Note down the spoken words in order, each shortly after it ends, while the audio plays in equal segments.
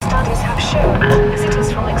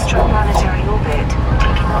extraplanetary orbit,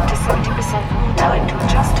 taking up to 70% more time to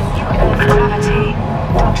adjust to new Earth gravity.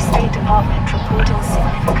 Dutch State Department reporting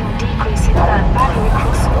significant decrease in land value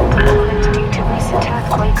across all departments due to recent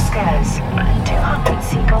earthquake scares. 200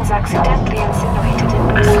 seagulls accidentally incinerated in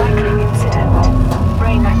recycling incident.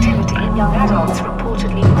 Brain activity in young adults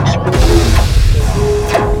reportedly much lower.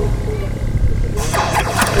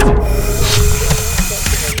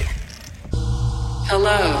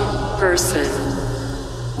 Hello, person.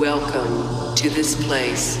 Welcome to this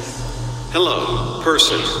place. Hello,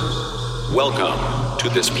 person. Welcome to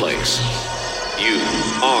this place. You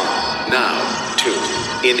are now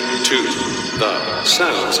tuned into the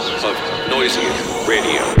sounds of Noisy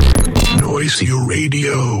Radio. Noisy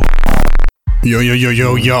Radio. Yo, yo, yo,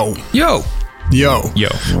 yo, yo. Yo. Yo. Yo.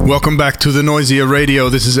 Welcome back to the Noisier Radio.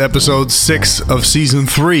 This is episode 6 of season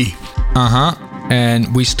 3. Uh-huh.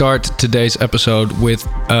 And we start today's episode with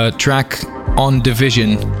a track on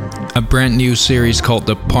Division, a brand new series called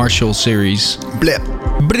the Partial Series. Blip.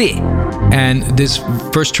 Bleh. And this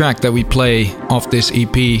first track that we play off this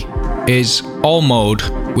EP is All Mode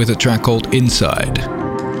with a track called Inside.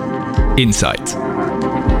 Inside.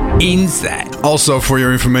 Also, for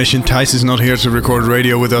your information, Thijs is not here to record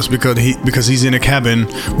radio with us because he's in a cabin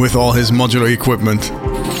with all his modular equipment.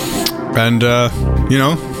 And,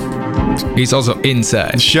 he's also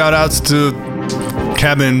inside. Shout outs to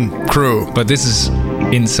cabin crew. But this is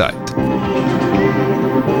Inside.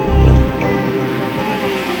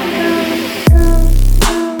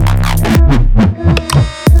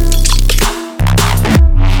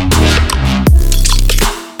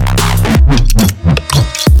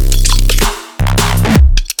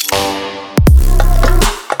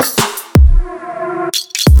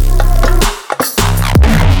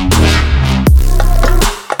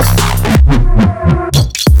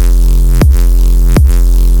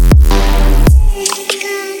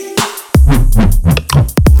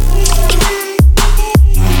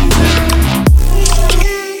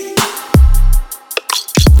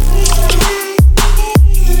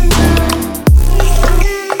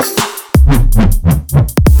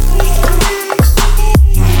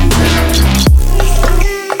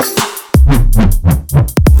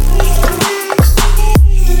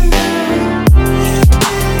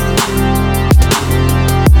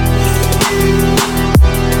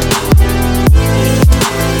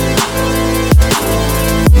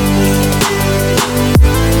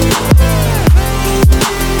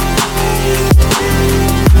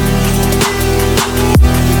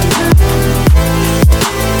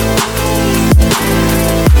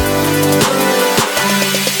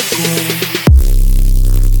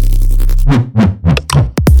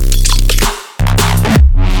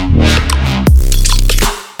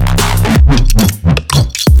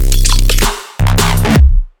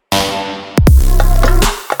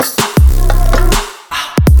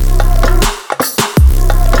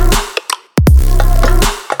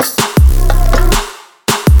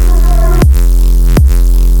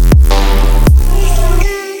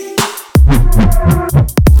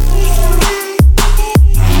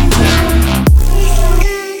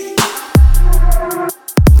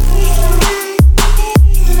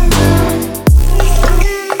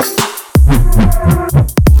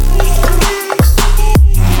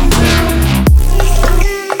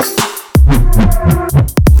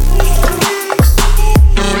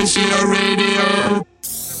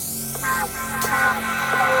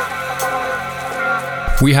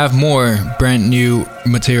 We have more brand new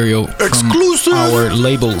material Exclusive! From our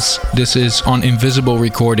labels. This is on Invisible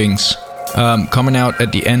Recordings, coming out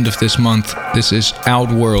at the end of this month. This is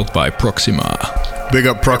Outworld by Proxima. Big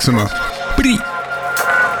up Proxima.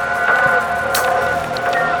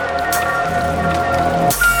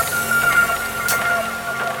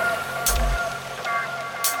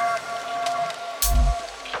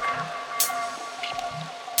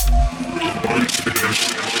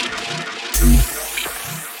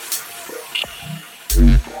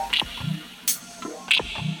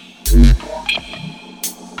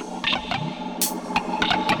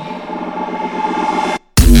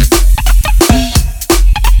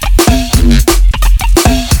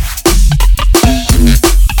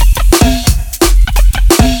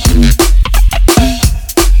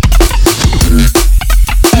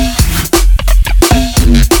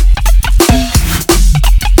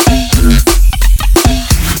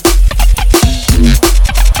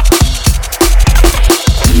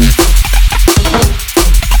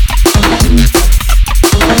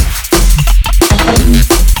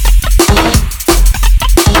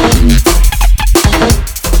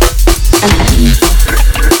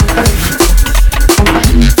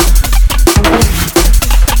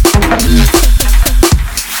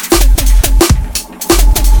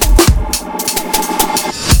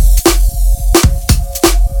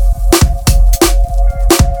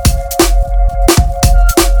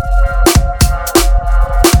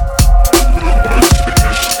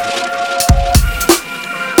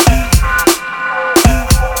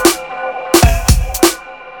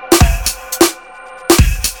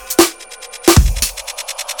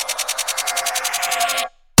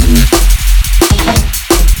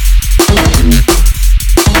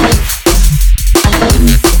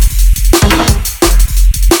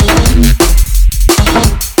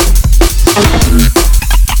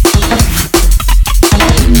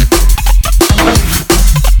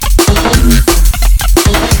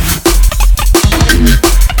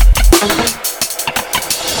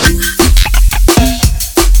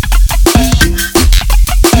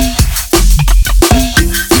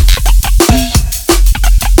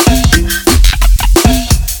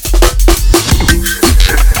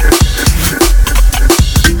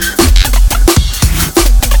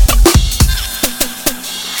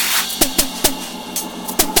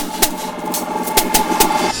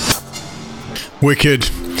 Wicked.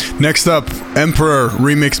 Next up, Emperor,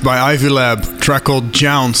 remixed by Ivy Lab, track called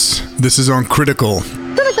Jounce. This is on Critical.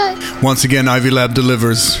 Once again, Ivy Lab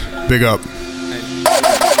delivers. Big up.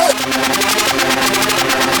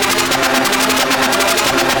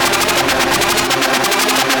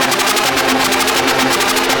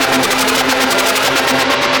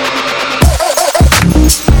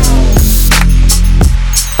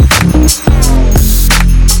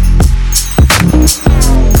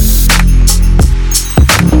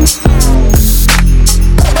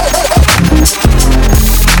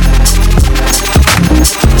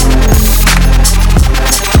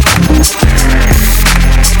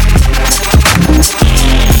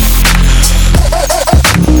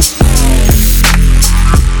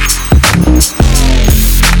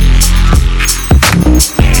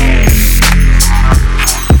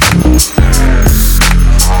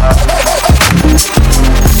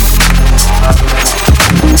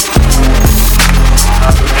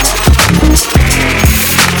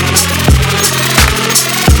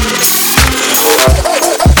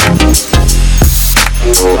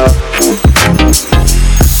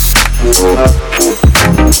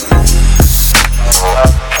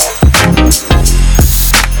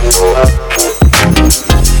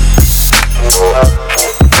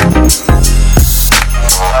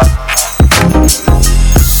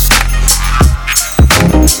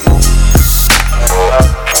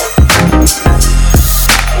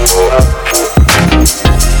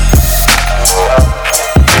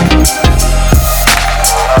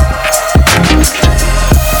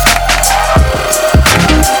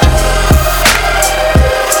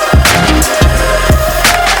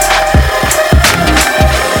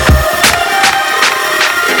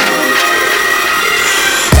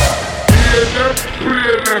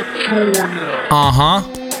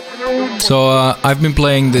 So I've been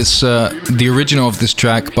playing this, the original of this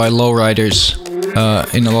track by Lowriders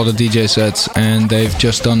in a lot of DJ sets, and they've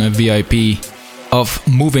just done a VIP of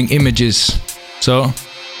Moving Images. So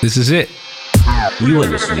this is it. You are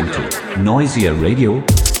listening to Noisier Radio.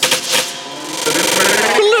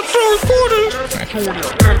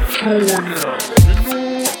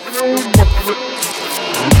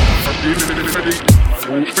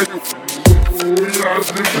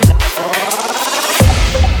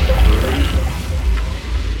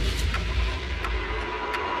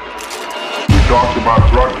 Talked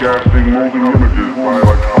about broadcasting moving images by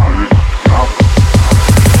electronics.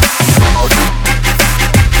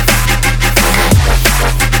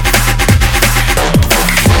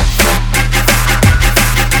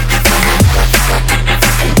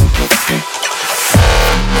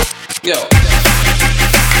 Yo.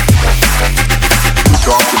 We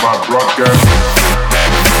talked about broadcasting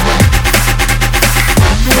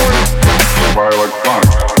by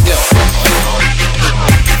electronics. Yo.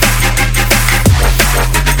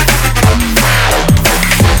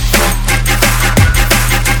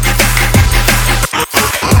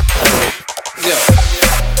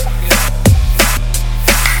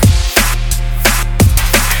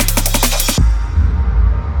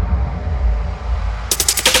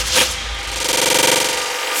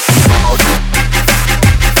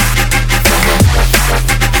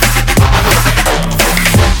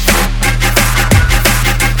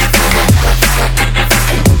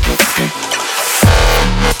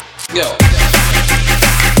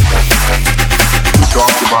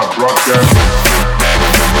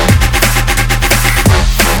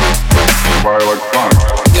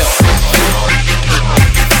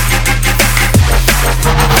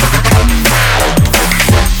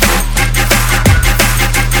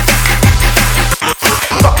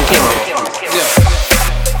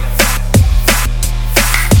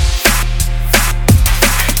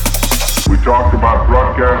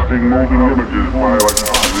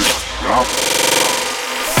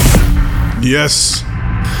 Yes,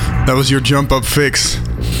 that was your jump up fix.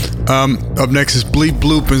 Up next is Bleep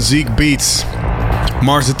Bloop and Zeke Beats.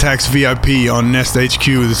 Mars Attacks VIP on Nest HQ.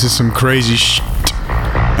 This is some crazy shit.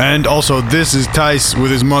 And also, this is Tice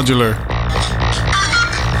with his modular.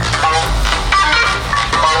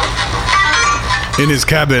 In his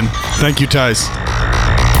cabin. Thank you, Tice.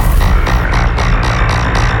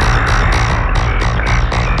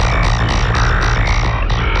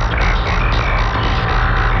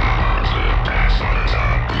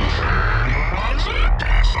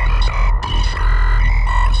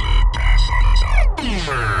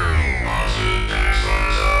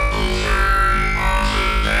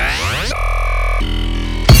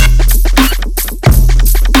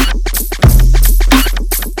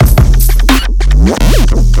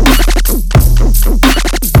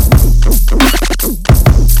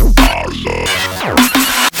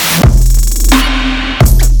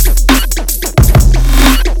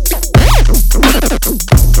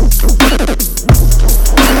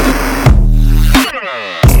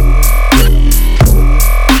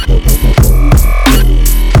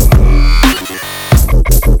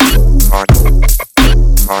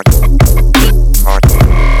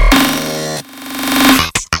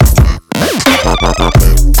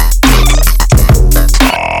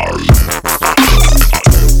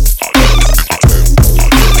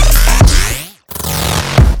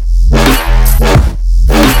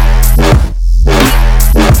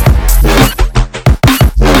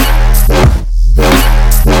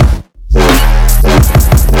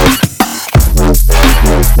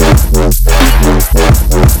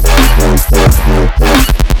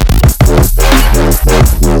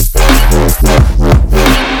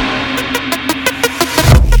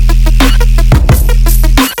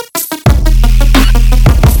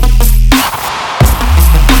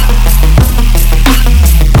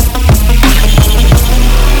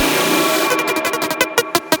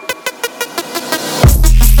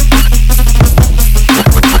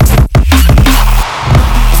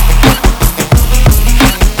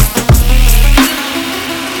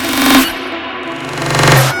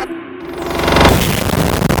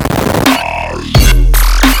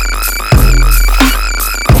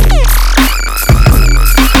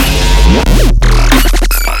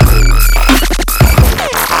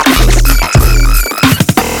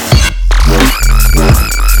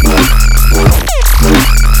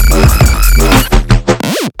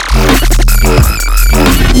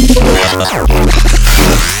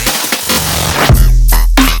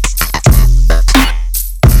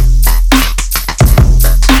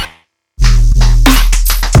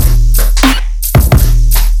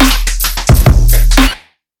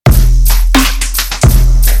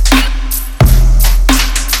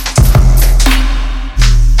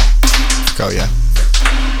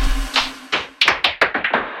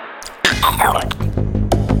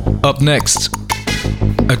 Up next,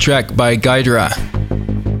 a track by Gaidra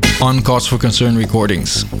on Cause for Concern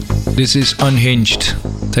Recordings. This is Unhinged,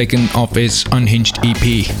 taken off his Unhinged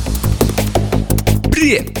EP.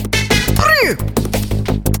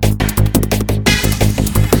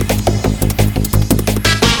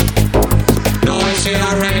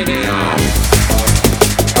 Noisia Radio.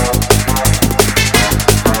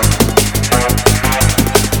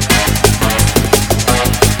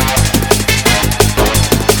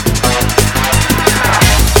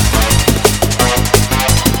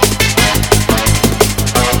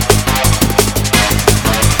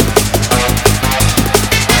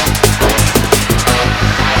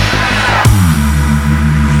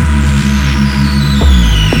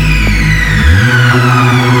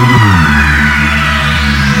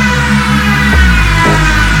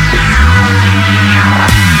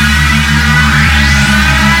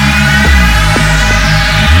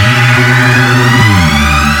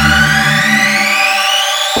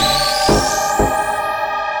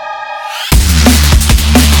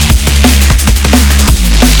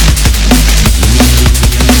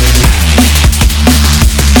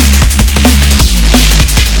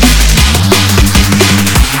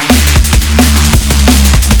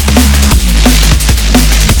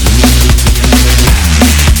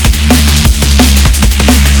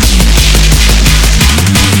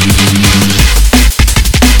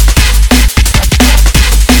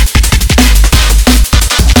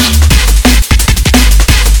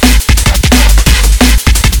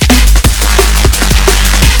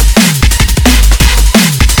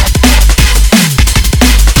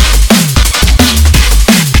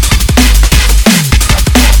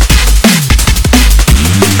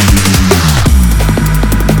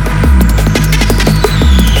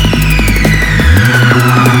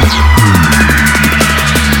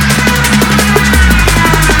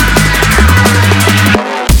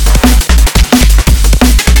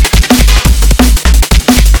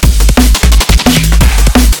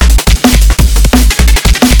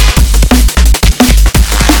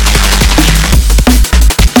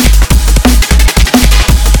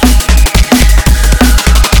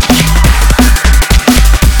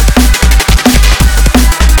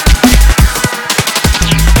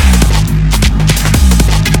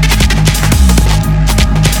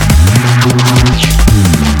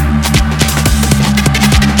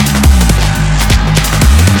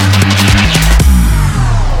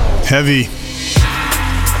 Heavy.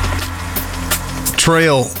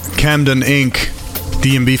 Trail, Camden Inc.,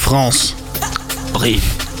 DMB France.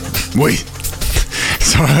 Oui.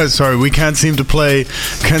 Sorry, we can't seem to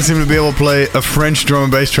be able to play a French drum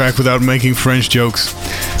and bass track without making French jokes.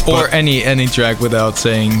 Or any track without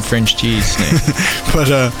saying French cheese. But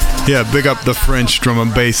yeah, big up the French drum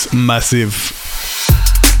and bass massive.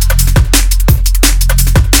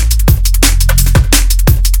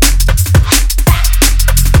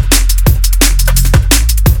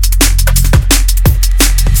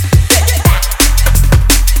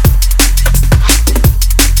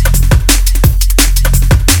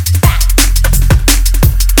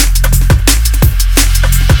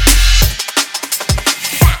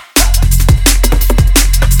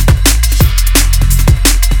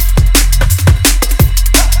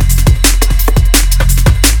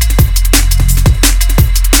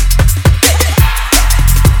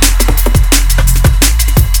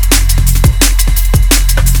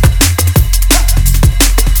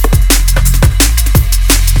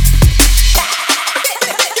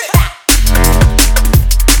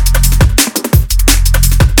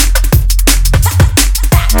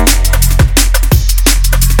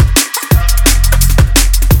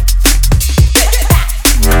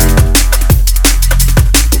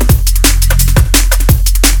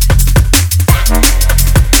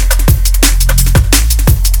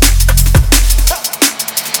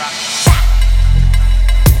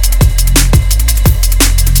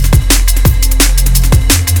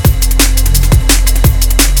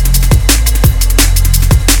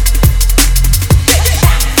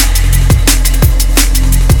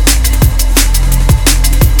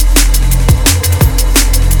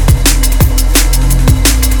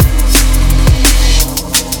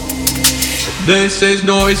 This is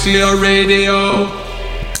Noisia Radio.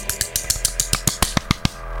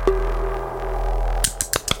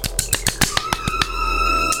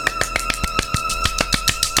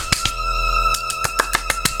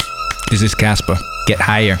 This is Casper. Get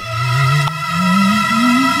higher.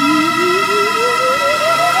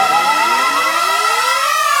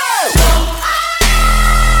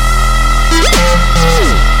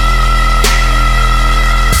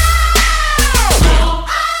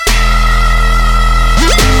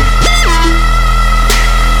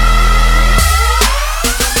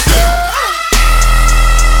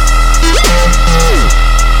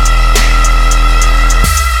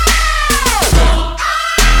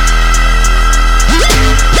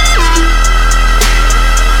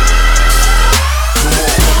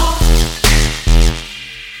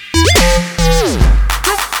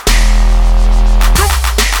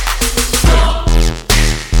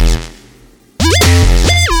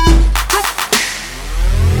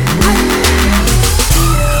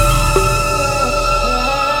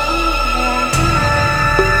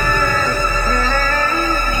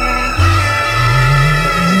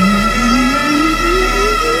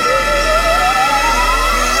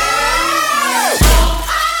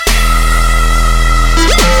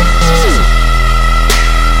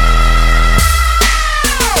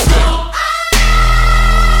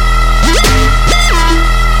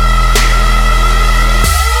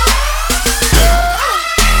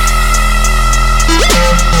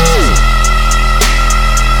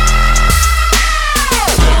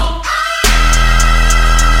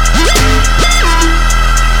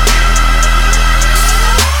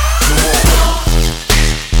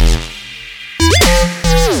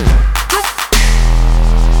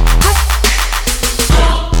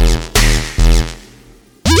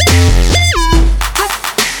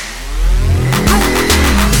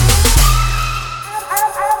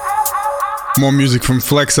 More music from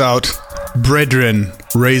Flex Out, Brethren,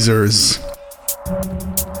 Razors.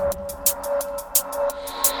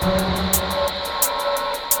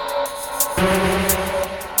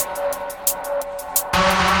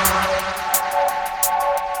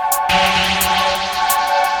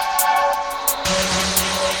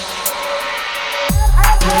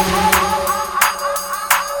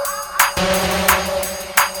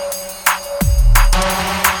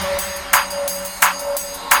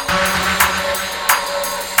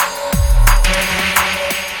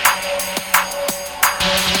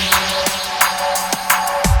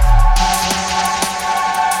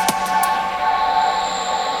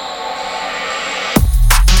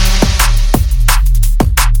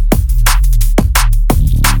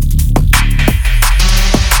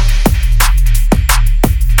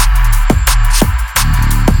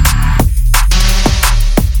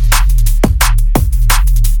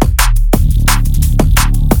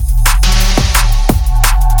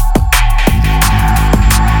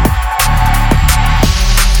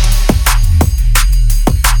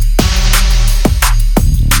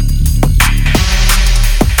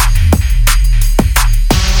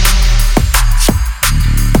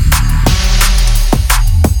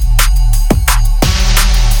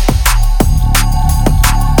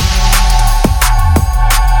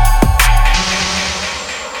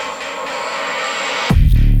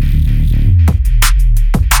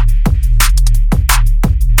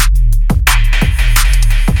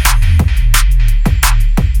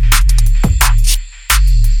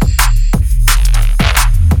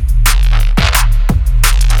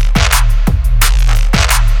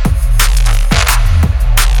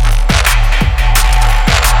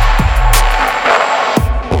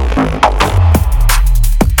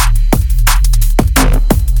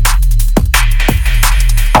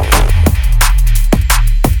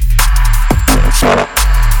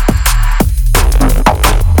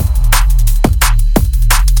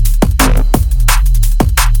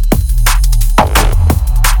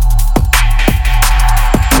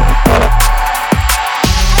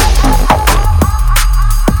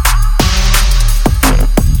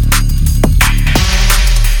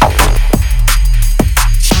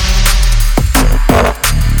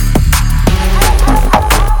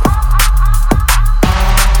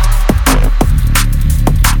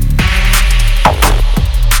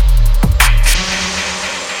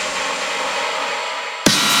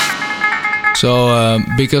 So,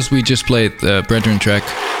 because we just played the Brethren track,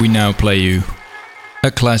 we now play you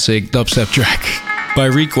a classic dubstep track by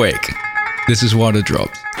Requake. This is Water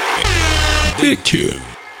Drops. Big tune.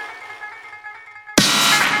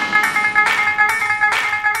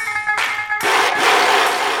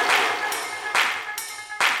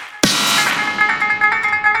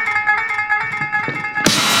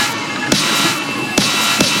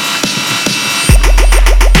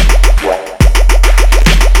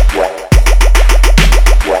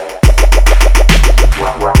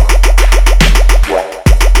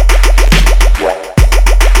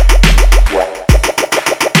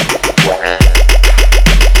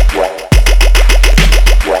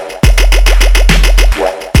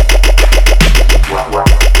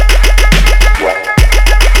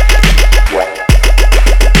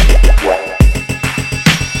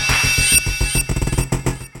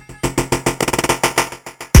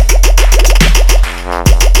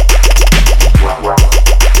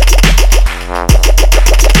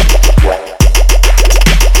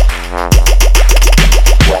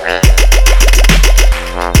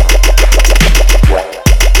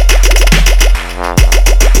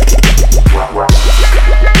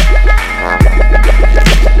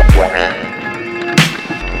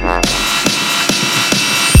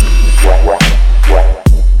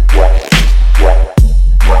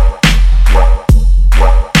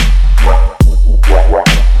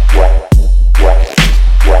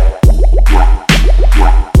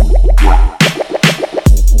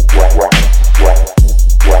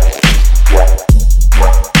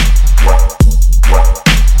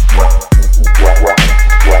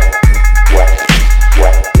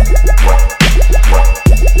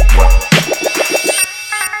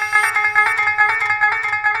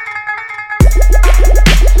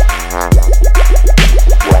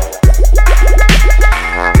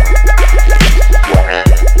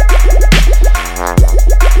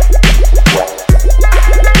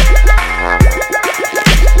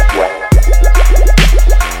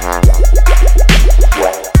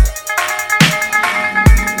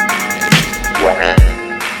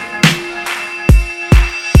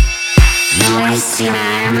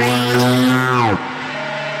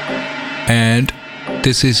 And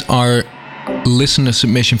this is our listener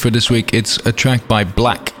submission for this week. It's a track by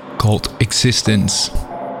Black called Existence.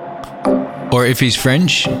 Or if he's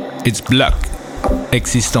French, it's Black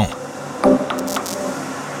Existant.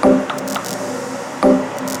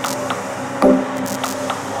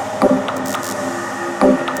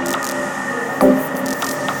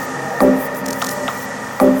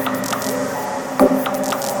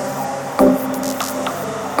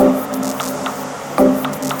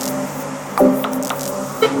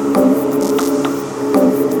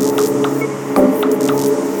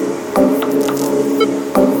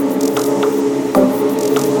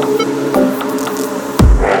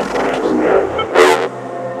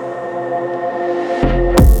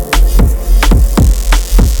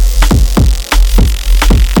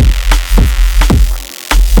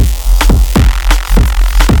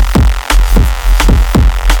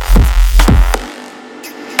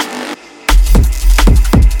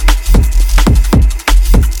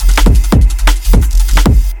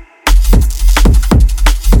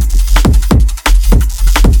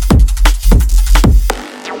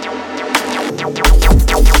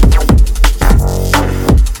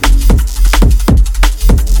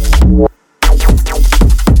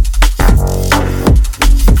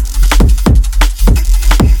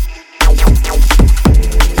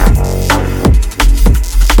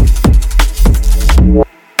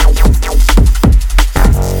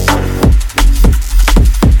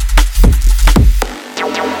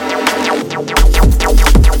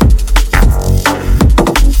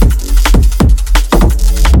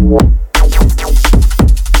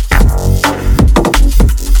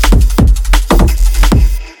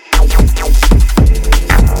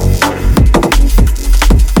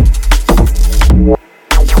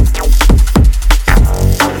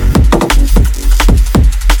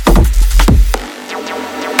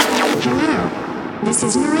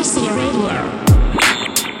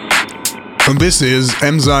 This is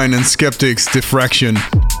Emzyne and Skeptics Diffraction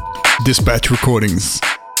Dispatch Recordings.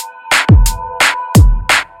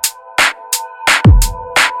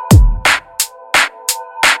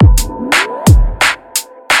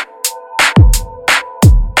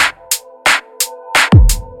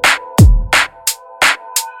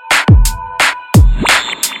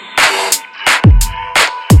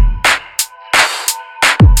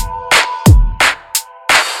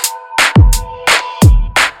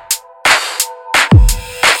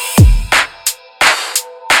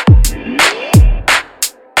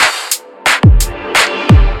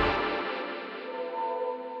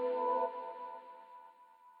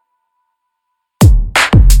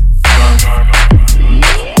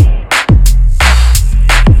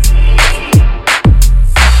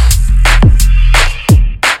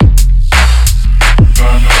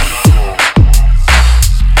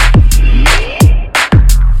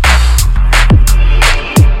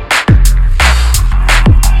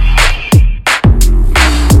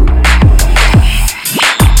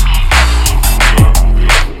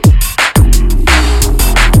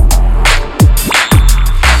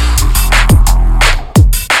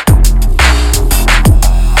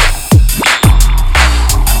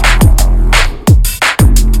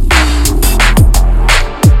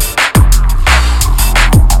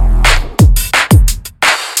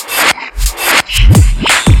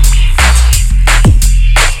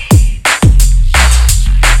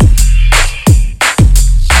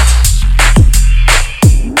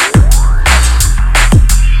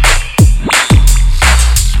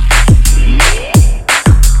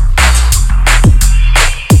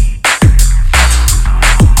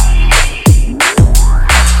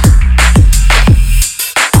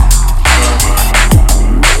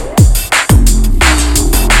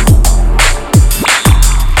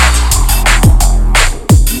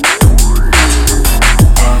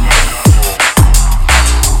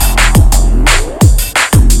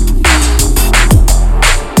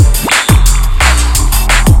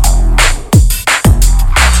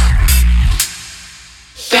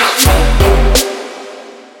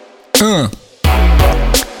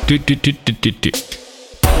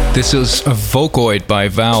 This is a Vocoid by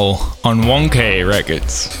Vowel on 1K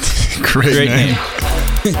Records. Great name.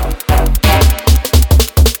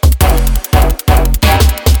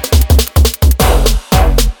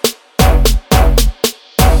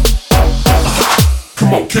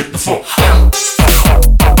 Come on, kick the floor.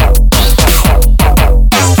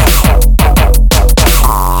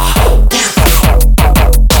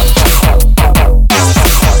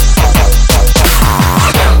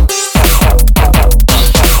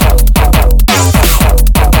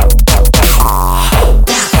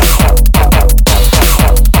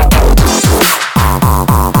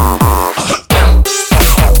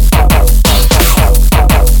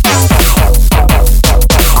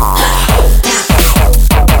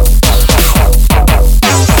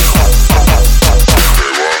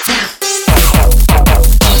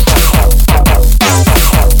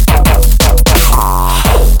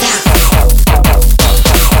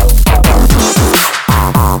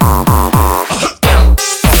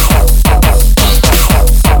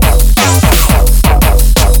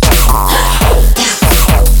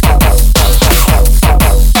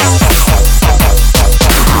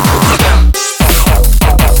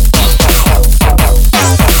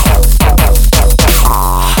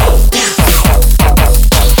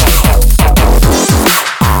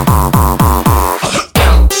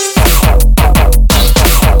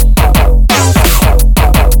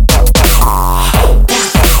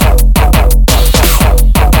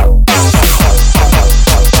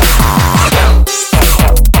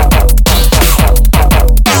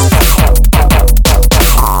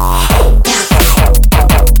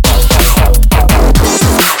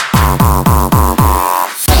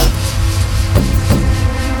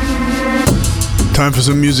 Time for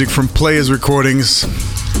some music from Players Recordings,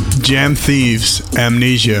 Jam Thieves,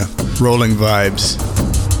 Amnesia, Rolling Vibes.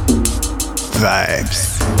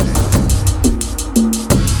 Vibes.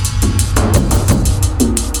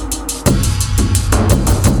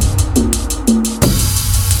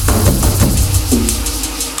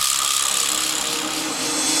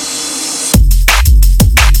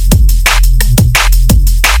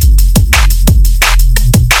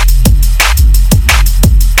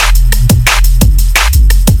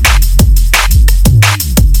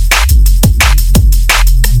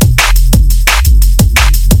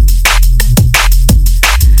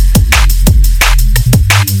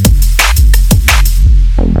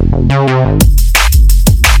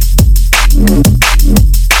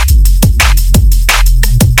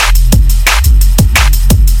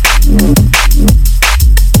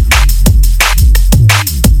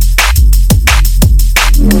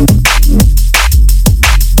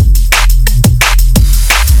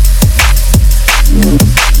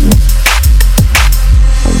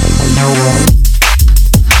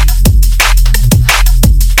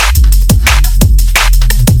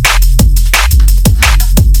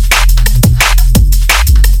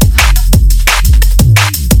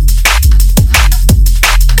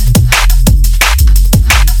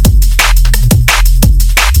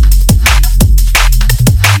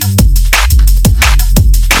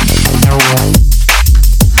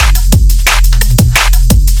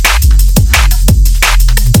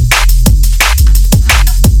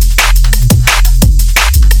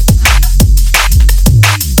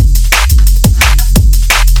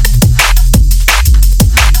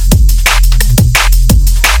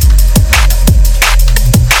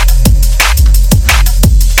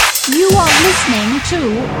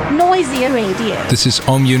 This is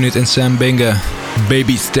Om Unit and Sam Benga,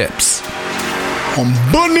 Baby Steps. On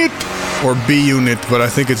Bunit or B Unit, but I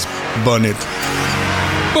think it's Bunit.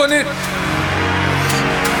 Bunit!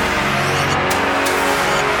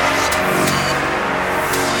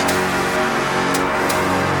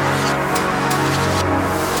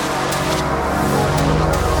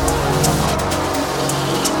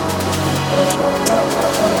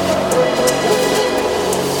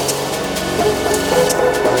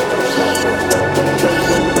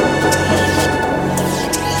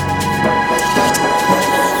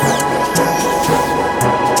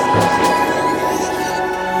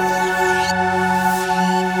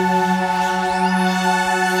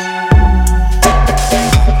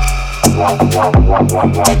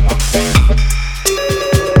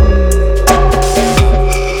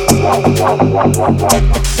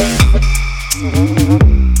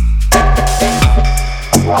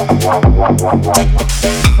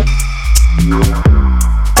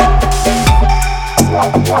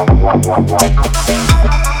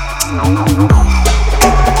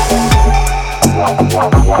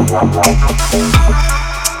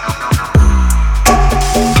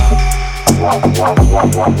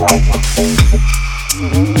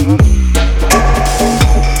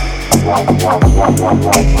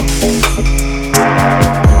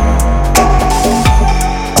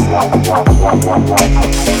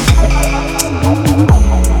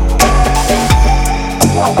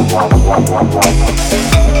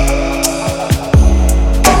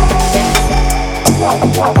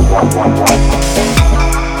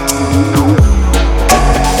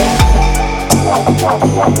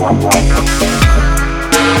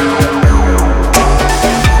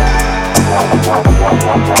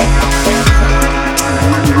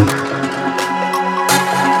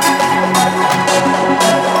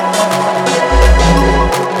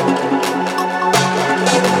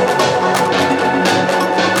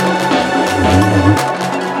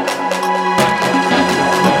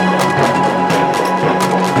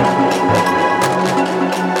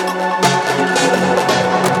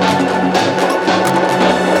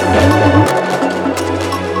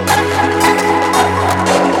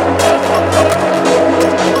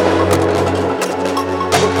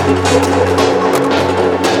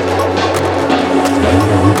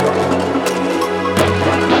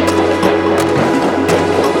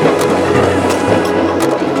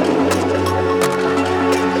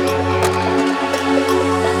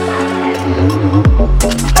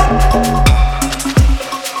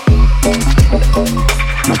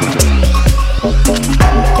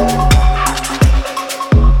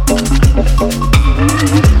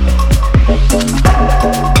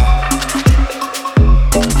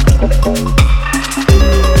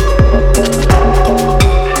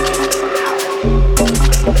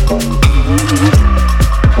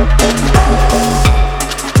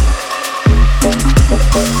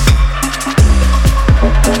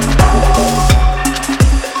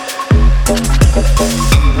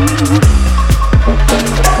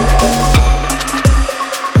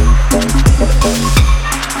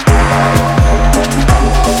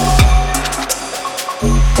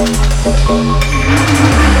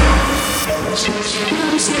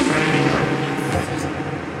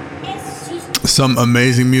 some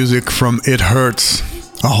amazing music from It Hurts,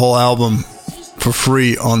 a whole album for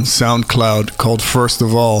free on SoundCloud called First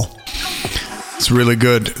of All. It's really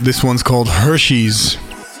good. This one's called Hershey's.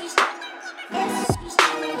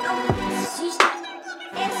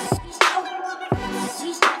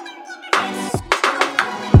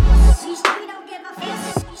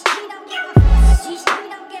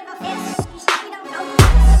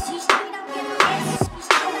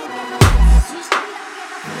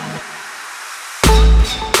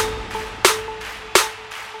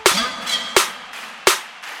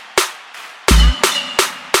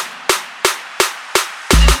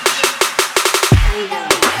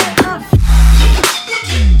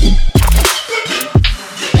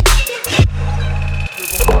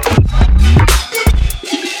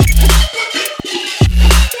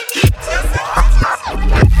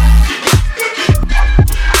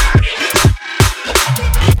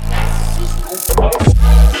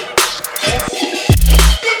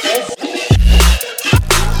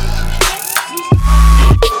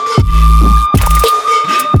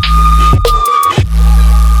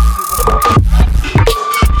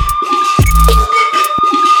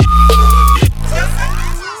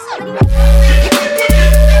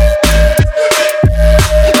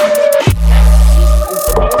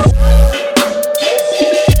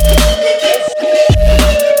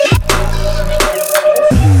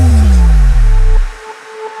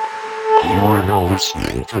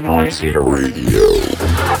 Noisia Radio.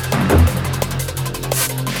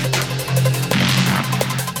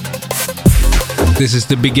 This is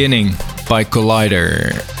The Beginning by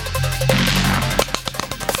Collider.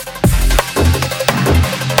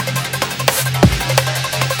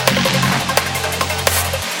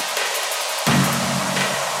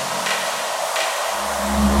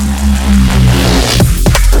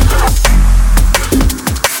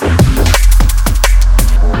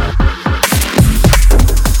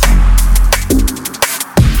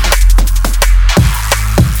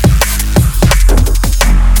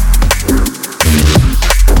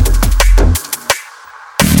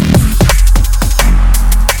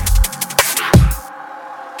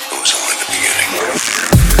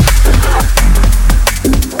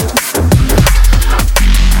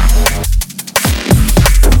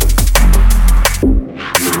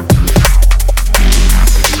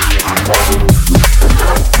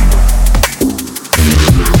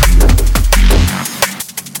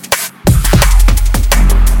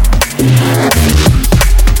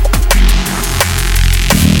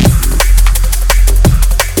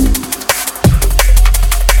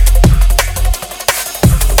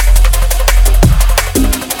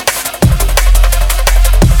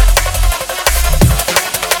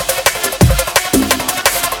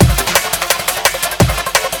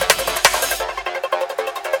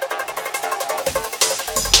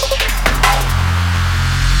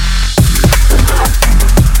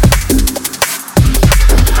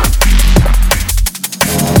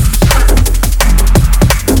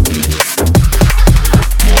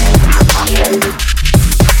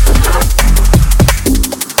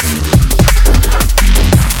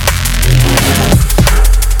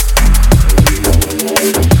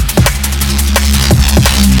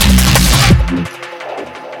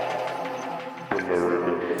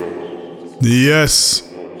 Yes.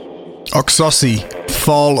 Oxossi,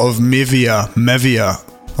 Fall of Mevia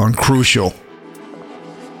on Crucial.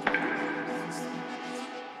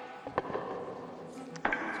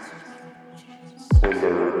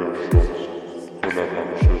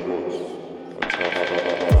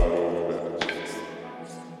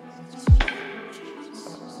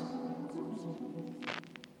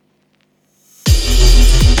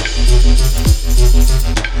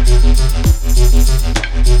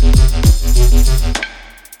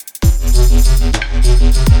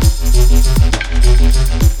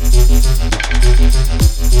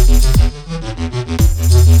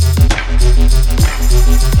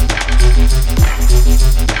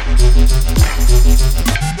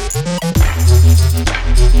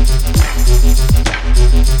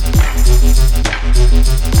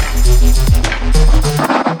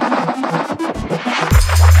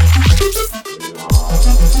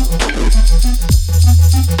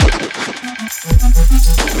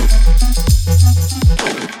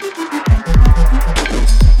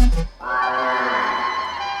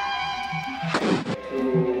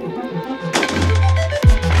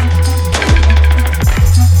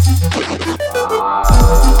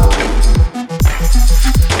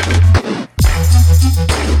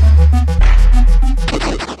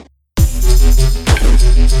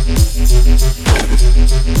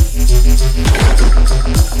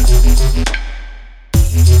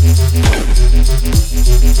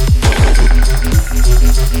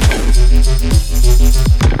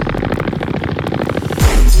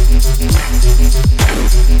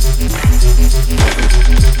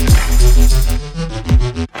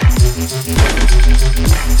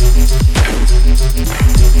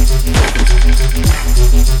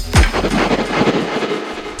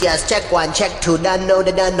 just check one, check two, done know,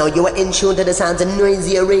 you are in tune to the sounds of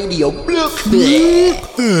Noisia Radio.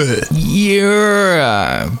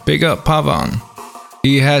 Yeah, big up Pavan.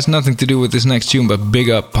 He has nothing to do with this next tune, but big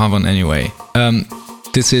up Pavan anyway.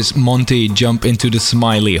 This is Monty Jump into the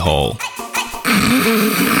Smiley Hole.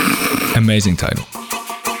 Amazing title.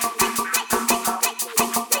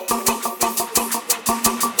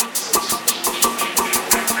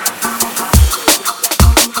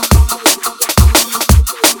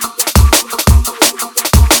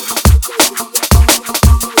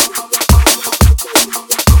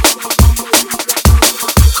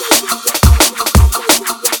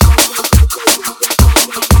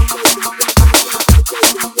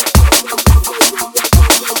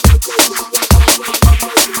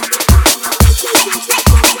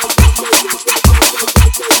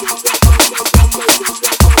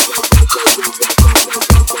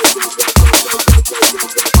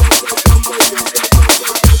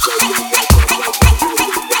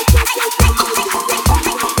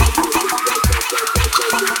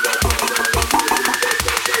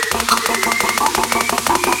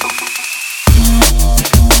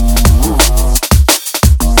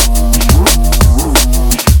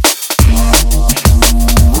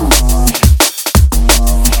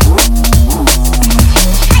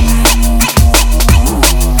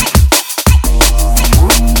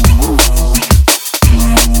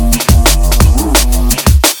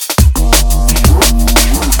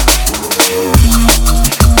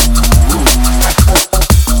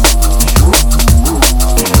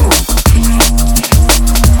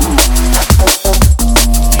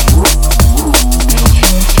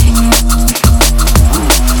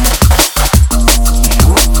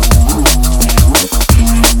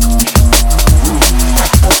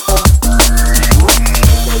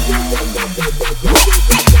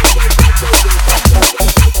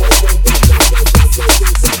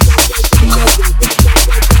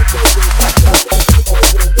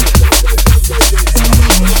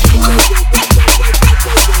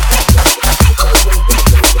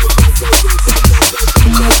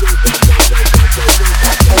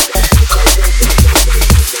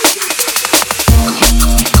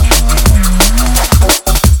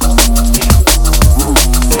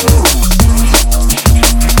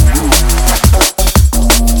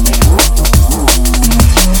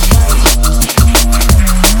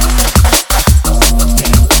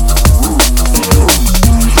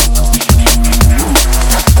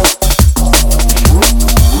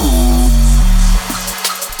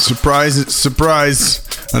 Surprise,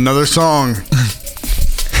 another song.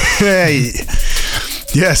 Hey,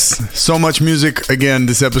 yes, so much music again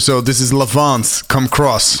this episode. This is Lavance, Come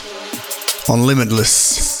Cross on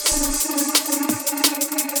Limitless.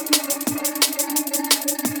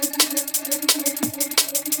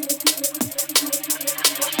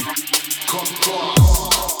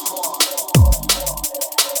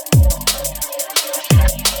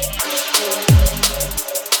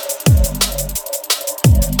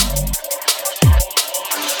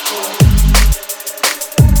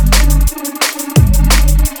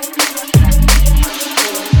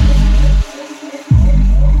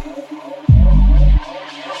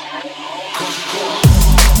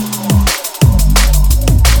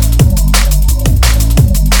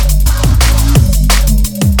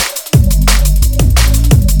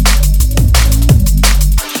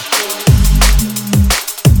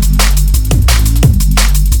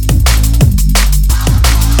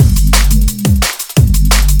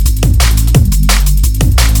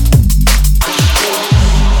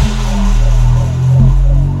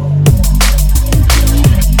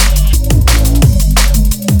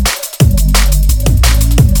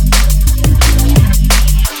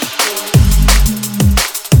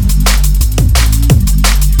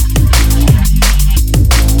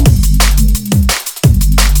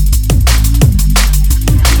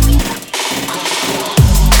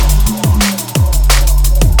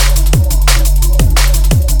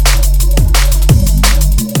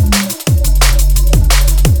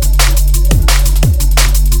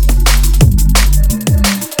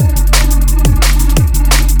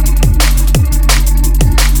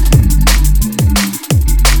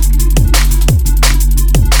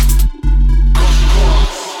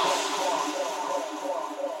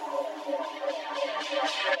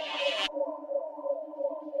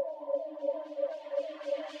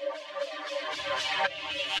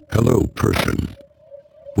 Hello, person.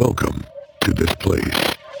 Welcome to this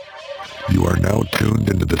place. You are now tuned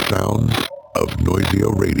into the sounds of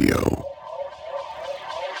Noisia Radio.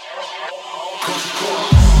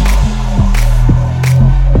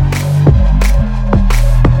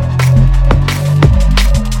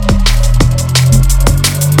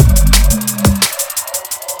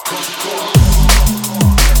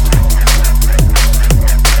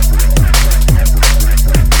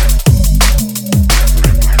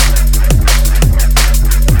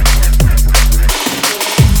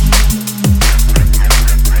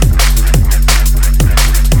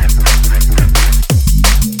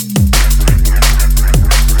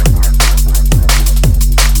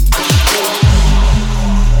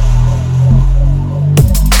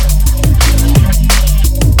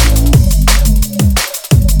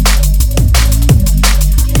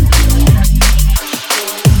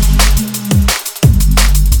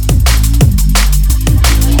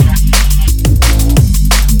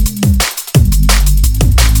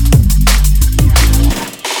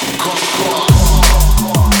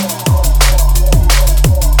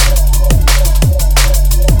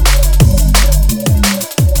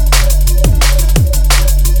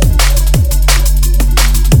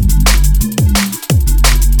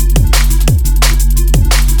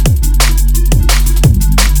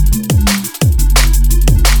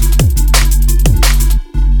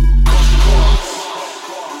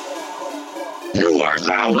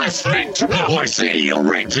 now listening to Noisy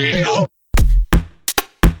Radio.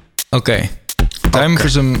 Okay, time for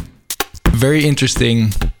some very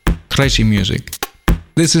interesting crazy music.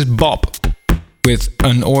 This is Bob with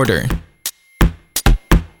An Order.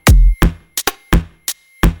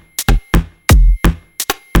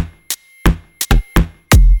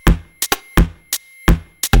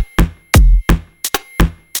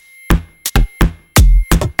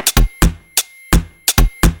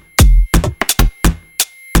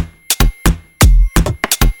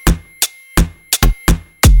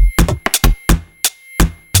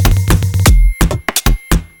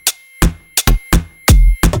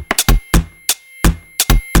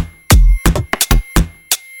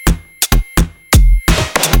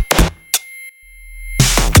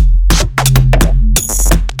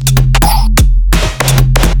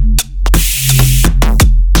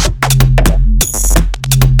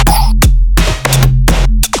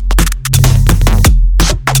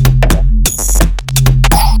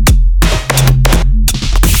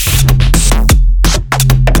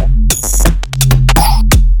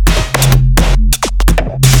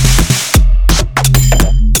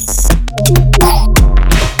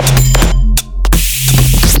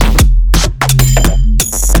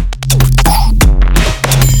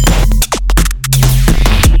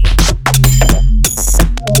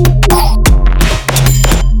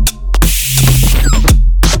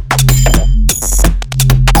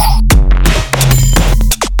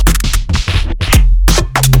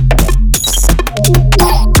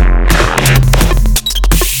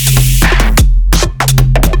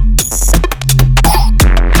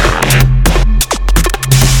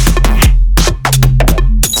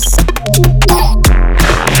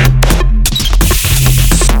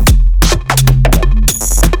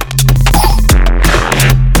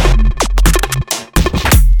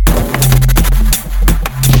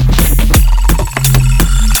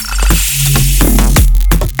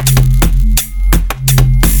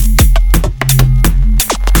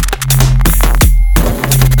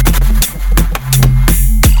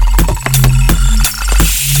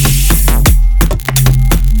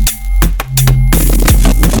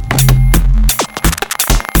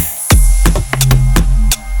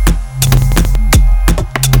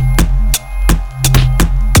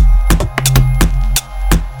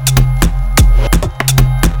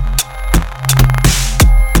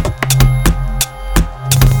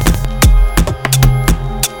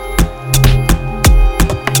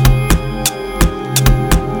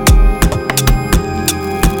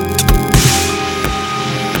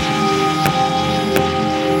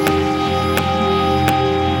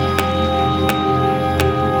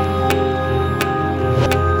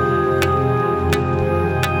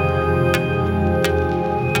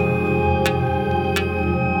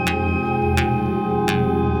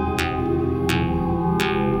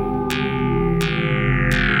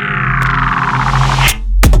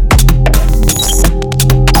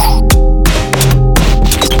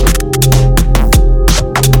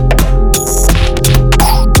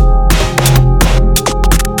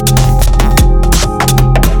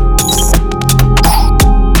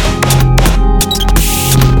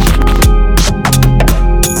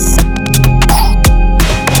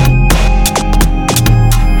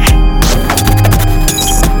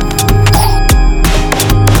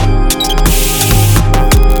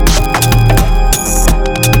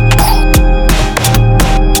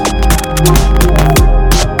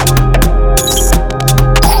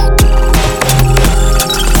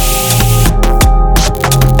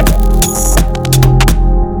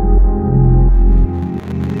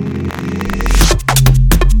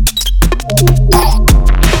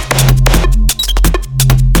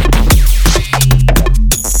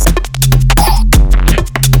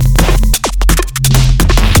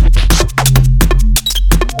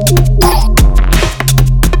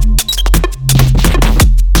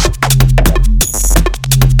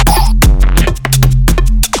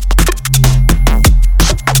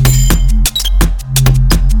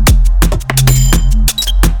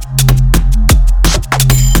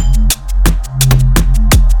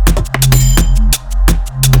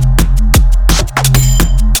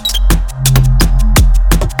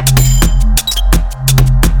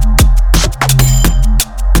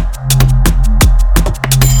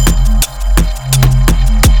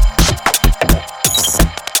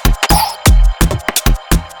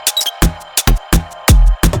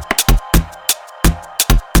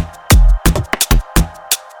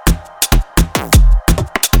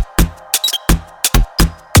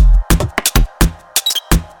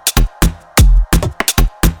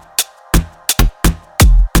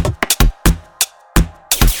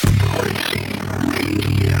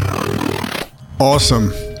 Awesome.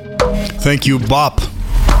 Thank you, Bop.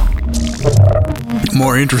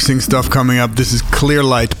 More interesting stuff coming up. This is Clear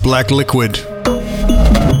Light, Black Liquid,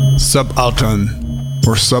 Subaltern.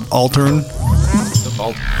 Or Subaltern?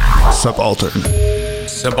 Subaltern.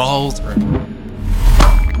 Subaltern.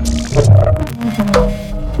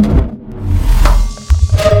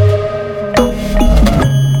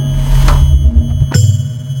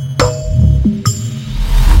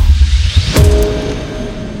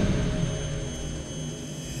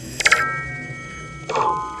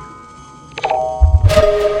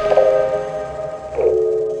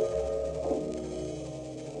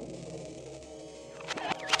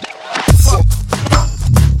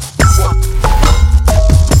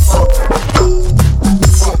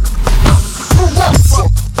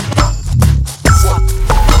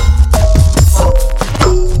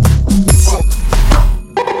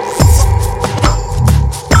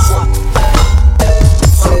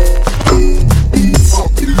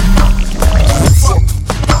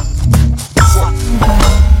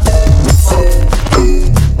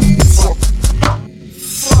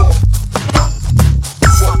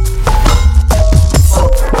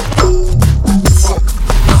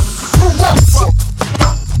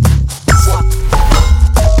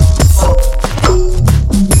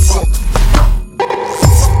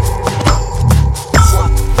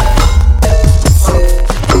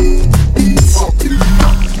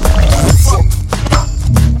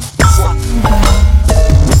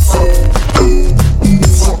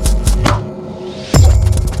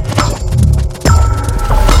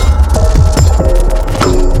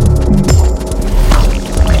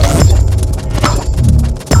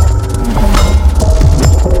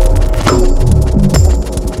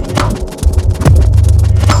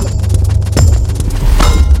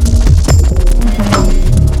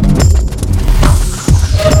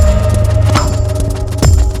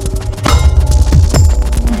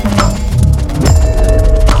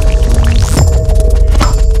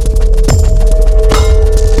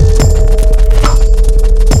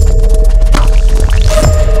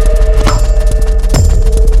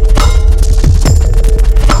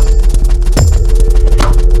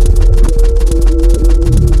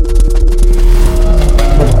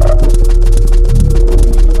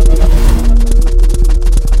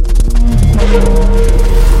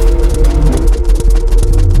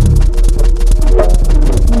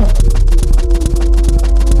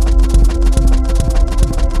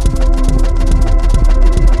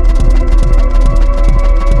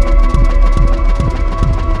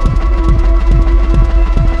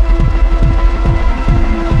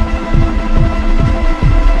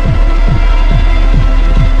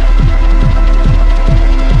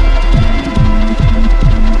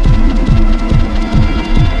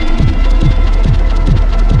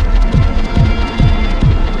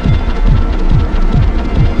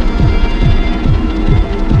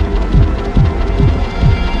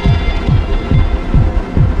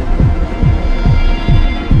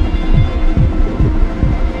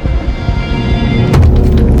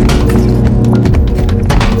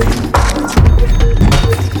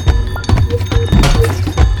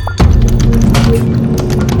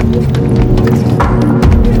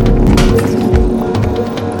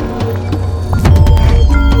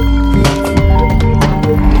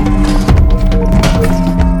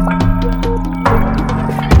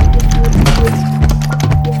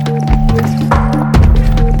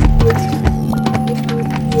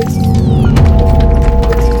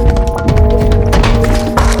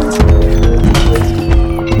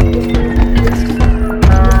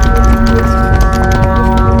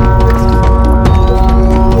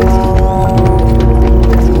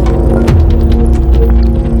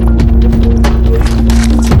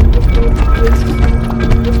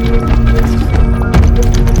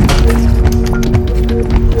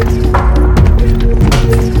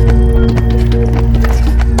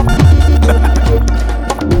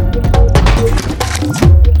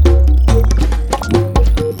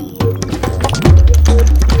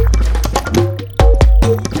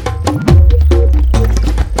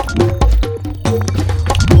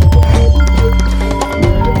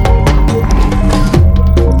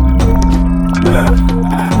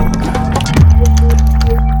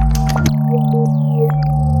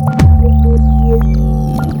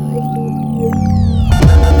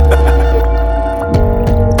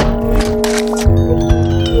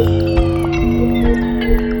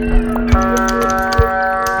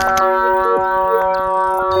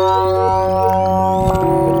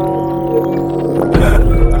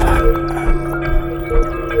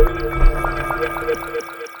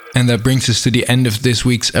 And that brings us to the end of this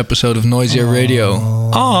week's episode of Noisia Radio.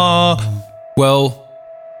 Well,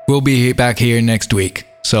 we'll be back here next week.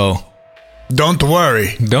 So don't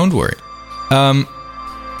worry. Don't worry.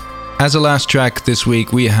 As a last track this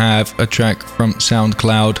week, we have a track from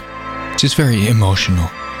SoundCloud, which is very emotional.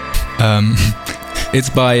 It's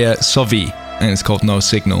by Sovi, and it's called No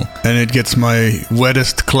Signal. And it gets my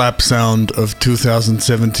wettest clap sound of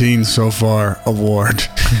 2017 so far award.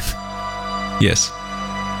 Yes.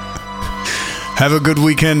 Have a good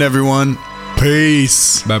weekend, everyone.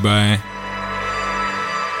 Peace. Bye-bye.